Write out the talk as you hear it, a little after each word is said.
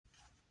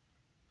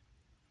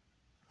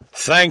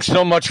Thanks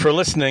so much for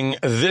listening.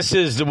 This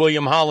is the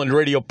William Holland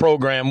radio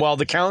program. While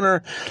the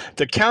counter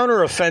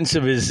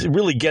offensive is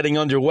really getting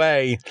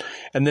underway,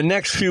 and the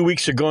next few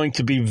weeks are going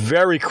to be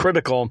very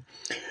critical,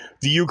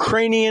 the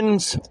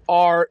Ukrainians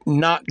are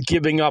not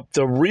giving up.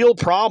 The real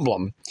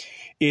problem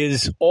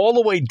is all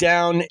the way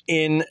down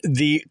in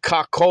the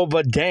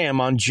Kakhovka Dam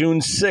on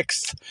June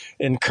 6th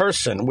in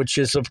Kherson, which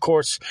is, of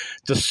course,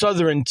 the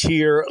southern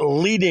tier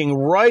leading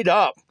right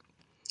up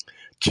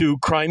to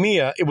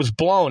Crimea. It was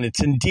blown.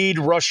 It's indeed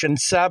Russian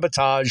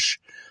sabotage,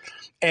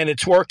 and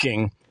it's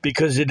working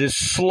because it is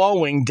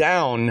slowing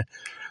down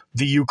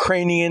the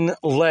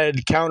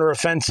Ukrainian-led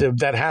counteroffensive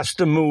that has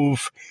to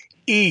move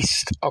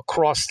east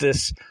across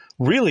this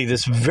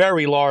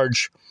very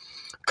large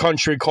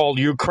country called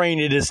Ukraine.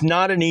 It is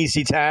not an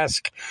easy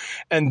task,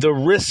 and the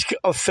risk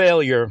of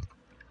failure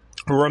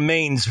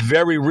remains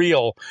very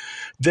real.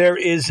 There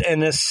is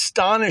an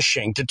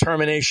astonishing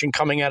determination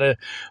coming out of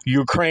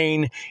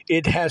Ukraine.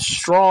 It has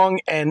strong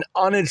and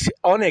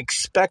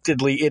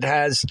unexpectedly, it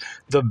has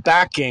the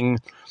backing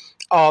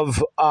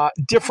of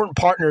different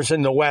partners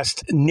in the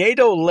West.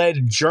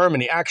 NATO-led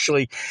Germany.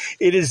 Actually,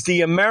 it is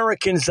the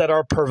Americans that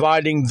are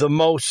providing the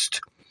most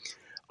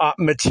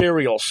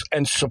materials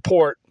and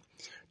support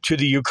to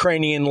the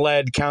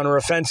Ukrainian-led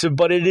counteroffensive,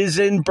 but it is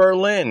in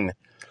Berlin.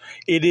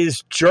 It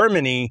is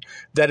Germany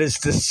that is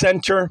the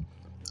center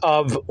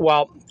of,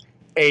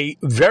 a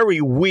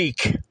very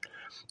weak,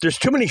 there's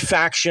too many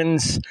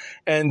factions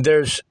and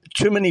there's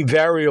too many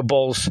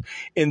variables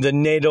in the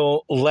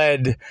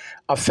NATO-led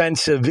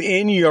offensive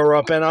in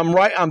Europe. And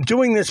I'm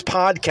doing this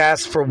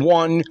podcast for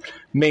one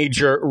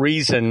major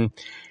reason.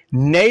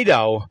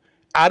 NATO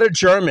out of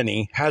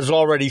Germany has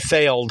already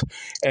failed,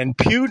 and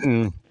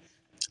Putin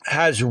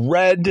has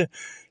read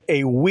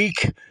a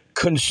weak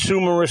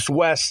consumerist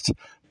West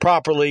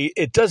properly.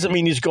 It doesn't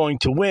mean he's going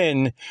to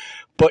win,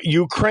 but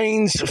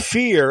Ukraine's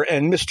fear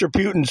and Mr.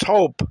 Putin's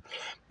hope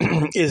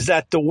is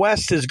that the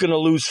West is going to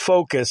lose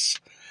focus.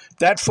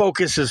 That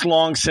focus is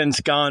long since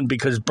gone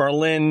because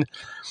Berlin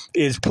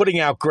is putting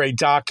out great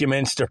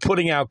documents. They're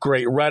putting out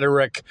great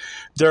rhetoric.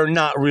 They're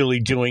not really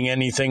doing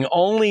anything.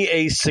 Only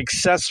a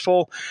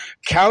successful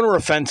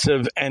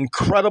counteroffensive and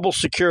credible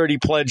security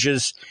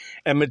pledges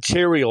and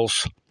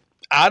materials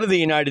out of the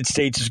United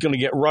States is going to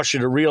get Russia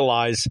to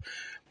realize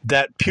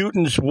that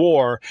Putin's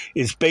war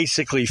is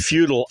basically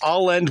futile.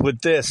 I'll end with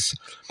this.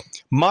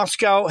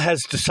 Moscow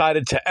has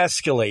decided to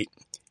escalate.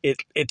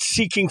 It's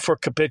seeking for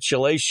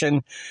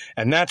capitulation,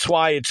 and that's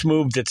why it's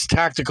moved its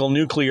tactical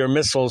nuclear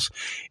missiles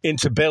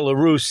into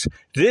Belarus.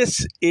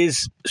 This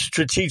is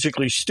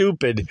strategically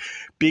stupid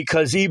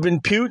because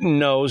even Putin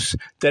knows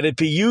that if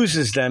he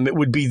uses them, it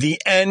would be the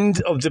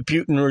end of the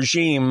Putin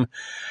regime.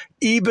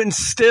 Even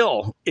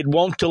still, it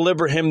won't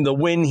deliver him the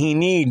win he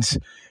needs.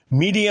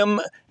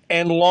 Medium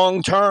and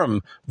long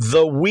term,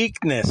 the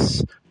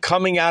weakness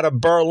coming out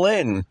of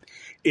Berlin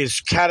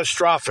is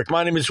catastrophic.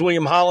 My name is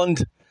William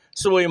Holland.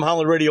 It's the William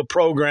Holland radio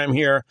program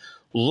here,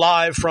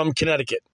 live from Connecticut.